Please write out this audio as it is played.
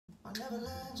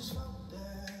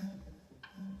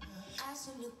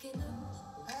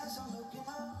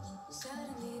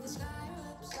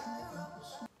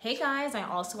Hey guys, I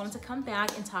also wanted to come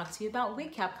back and talk to you about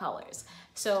wig cap colors.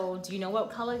 So do you know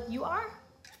what color you are?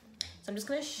 So I'm just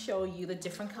gonna show you the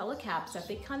different color caps that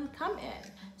they can come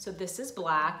in. So this is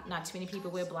black. Not too many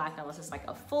people wear black unless it's like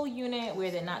a full unit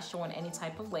where they're not showing any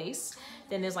type of lace.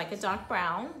 Then there's like a dark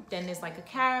brown, then there's like a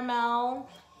caramel,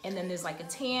 and then there's like a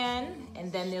tan,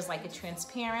 and then there's like a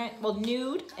transparent, well,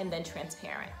 nude, and then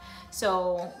transparent.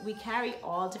 So we carry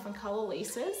all different color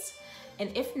laces.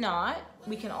 And if not,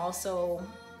 we can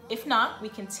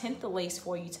tint the lace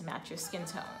for you to match your skin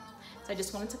tone. So I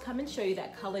just wanted to come and show you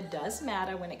that color does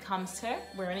matter when it comes to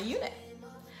wearing a unit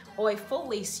or a full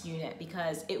lace unit,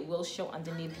 because it will show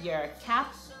underneath your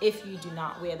cap if you do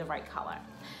not wear the right color.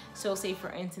 So say for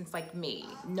instance, like me,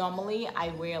 normally I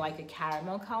wear like a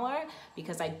caramel color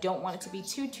because I don't want it to be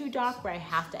too dark where I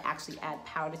have to actually add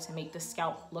powder to make the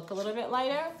scalp look a little bit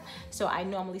lighter. So I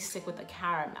normally stick with a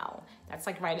caramel. That's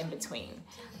like right in between.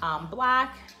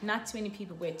 Black, not too many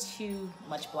people wear too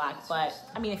much black, but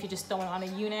I mean, if you're just throwing on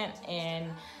a unit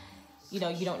and you know,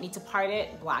 you don't need to part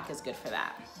it, black is good for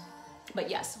that. But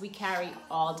yes, we carry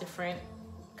all different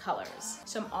colors.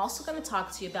 So I'm also going to talk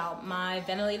to you about my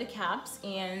ventilated caps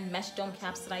and mesh dome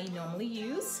caps that I normally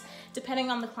use,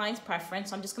 depending on the client's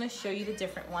preference. So I'm just going to show you the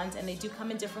different ones, and they do come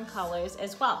in different colors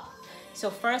as well. So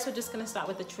first, we're just going to start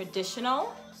with the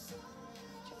traditional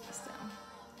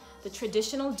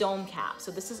dome cap. So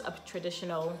this is a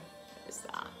traditional, what is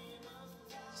that?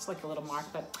 Just like a little mark,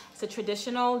 but it's a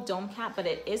traditional dome cap, but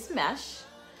it is mesh,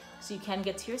 so you can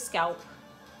get to your scalp.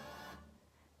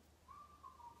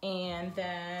 And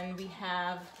then we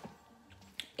have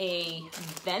a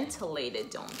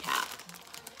ventilated dome cap.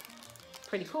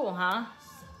 Pretty cool, huh?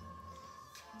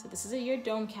 So this is your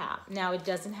dome cap. Now it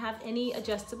doesn't have any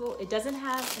adjustable, it doesn't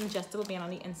have an adjustable band on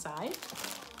the inside,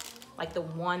 like the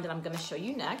one that I'm gonna show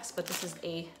you next, but this is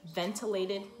a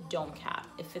ventilated dome cap.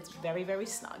 It fits very, very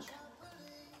snug.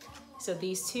 So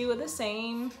these two are the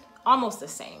same, almost the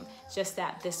same, just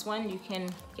that this one you can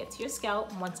get to your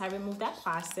scalp once I remove that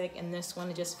plastic, and this one,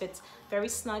 it just fits very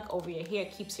snug over your hair,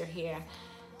 keeps your hair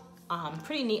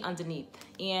pretty neat underneath.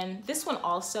 And this one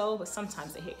also, but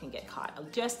sometimes the hair can get caught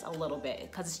just a little bit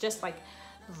because it's just like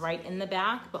right in the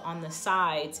back, but on the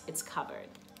sides it's covered.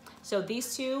 So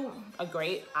these two are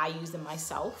great. I use them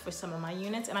myself for some of my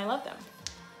units and I love them.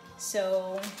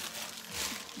 So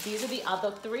these are the other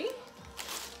three.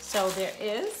 So there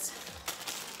is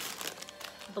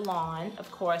blonde,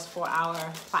 of course, for our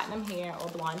platinum hair or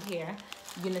blonde hair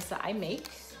units that I make,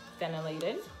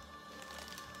 ventilated.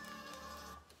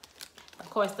 Of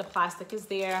course, the plastic is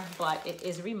there, but it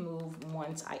is removed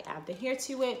once I add the hair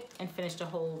to it and finish the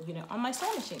whole unit on my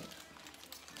sewing machine.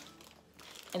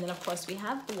 And then of course we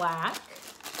have black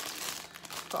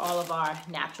for all of our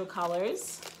natural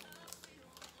colors.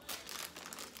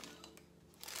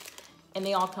 And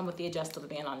they all come with the adjustable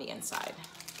band on the inside.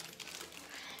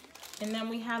 And then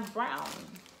we have brown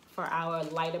for our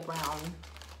lighter brown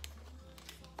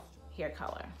hair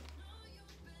color.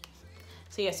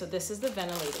 So yeah, so this is the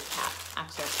ventilated cap.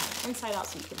 Actually, I'll turn it inside out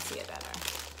so you can see it better.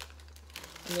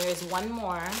 And there is one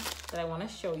more that I want to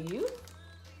show you,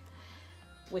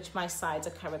 which my sides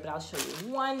are covered, but I'll show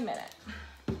you 1 minute.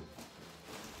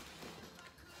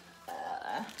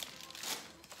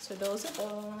 So those are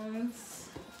those.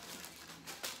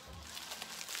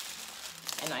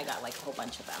 And I got like a whole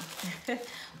bunch of them.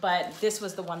 But this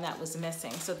was the one that was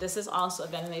missing. So this is also a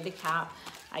ventilated cap.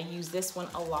 I use this one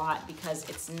a lot because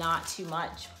it's not too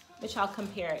much, which I'll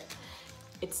compare it.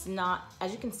 It's not,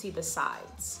 as you can see the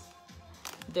sides.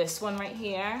 This one right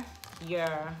here, you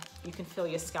can feel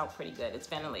your scalp pretty good. It's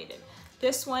ventilated.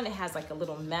 This one, it has like a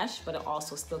little mesh, but it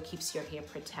also still keeps your hair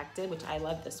protected, which I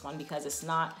love this one because it's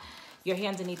not, your hair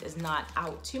underneath is not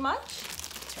out too much.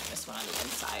 Turn this one on the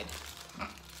inside.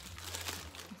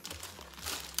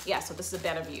 Yeah, so this is a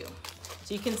better view.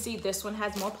 So you can see this one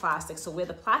has more plastic. So where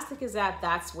the plastic is at,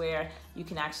 that's where you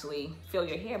can actually feel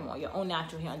your hair more, your own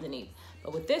natural hair underneath.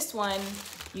 But with this one,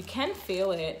 you can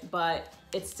feel it, but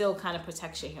it still kind of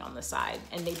protects your hair on the side.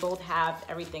 And they both have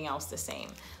everything else the same.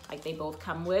 Like they both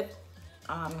come with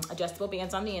adjustable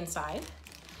bands on the inside.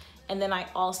 And then I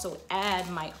also add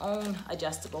my own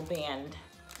adjustable band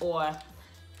or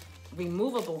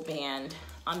removable band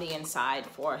on the inside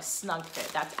for a snug fit.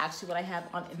 That's actually what I have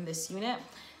on in this unit.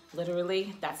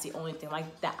 Literally, that's the only thing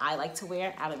like that I like to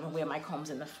wear. I don't even wear my combs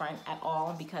in the front at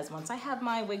all because once I have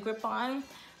my wig grip on,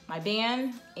 my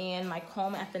band, and my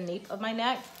comb at the nape of my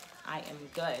neck, I am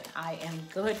good. I am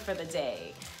good for the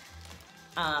day.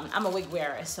 I'm a wig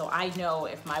wearer, so I know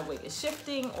if my wig is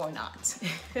shifting or not.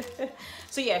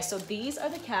 So yeah, so these are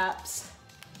the caps,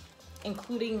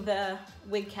 including the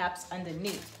wig caps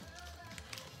underneath.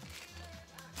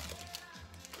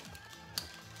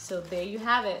 So there you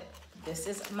have it. This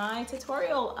is my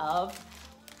tutorial of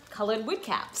colored wig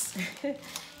caps.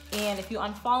 And if you're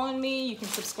unfollowing me, you can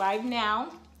subscribe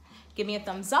now. Give me a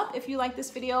thumbs up if you like this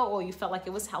video or you felt like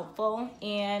it was helpful.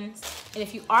 And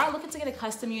if you are looking to get a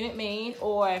custom unit made,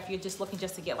 or if you're just looking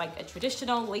to get like a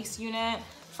traditional lace unit,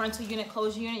 frontal unit,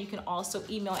 closure unit, you can also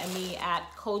email me at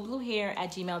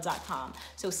codebluehair@gmail.com.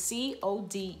 So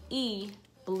CODE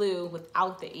blue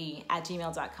without the E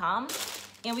 @gmail.com,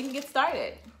 and we can get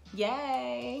started.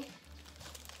 Yay!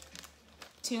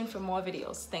 Tune for more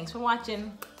videos. Thanks for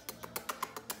watching.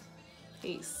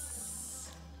 Peace.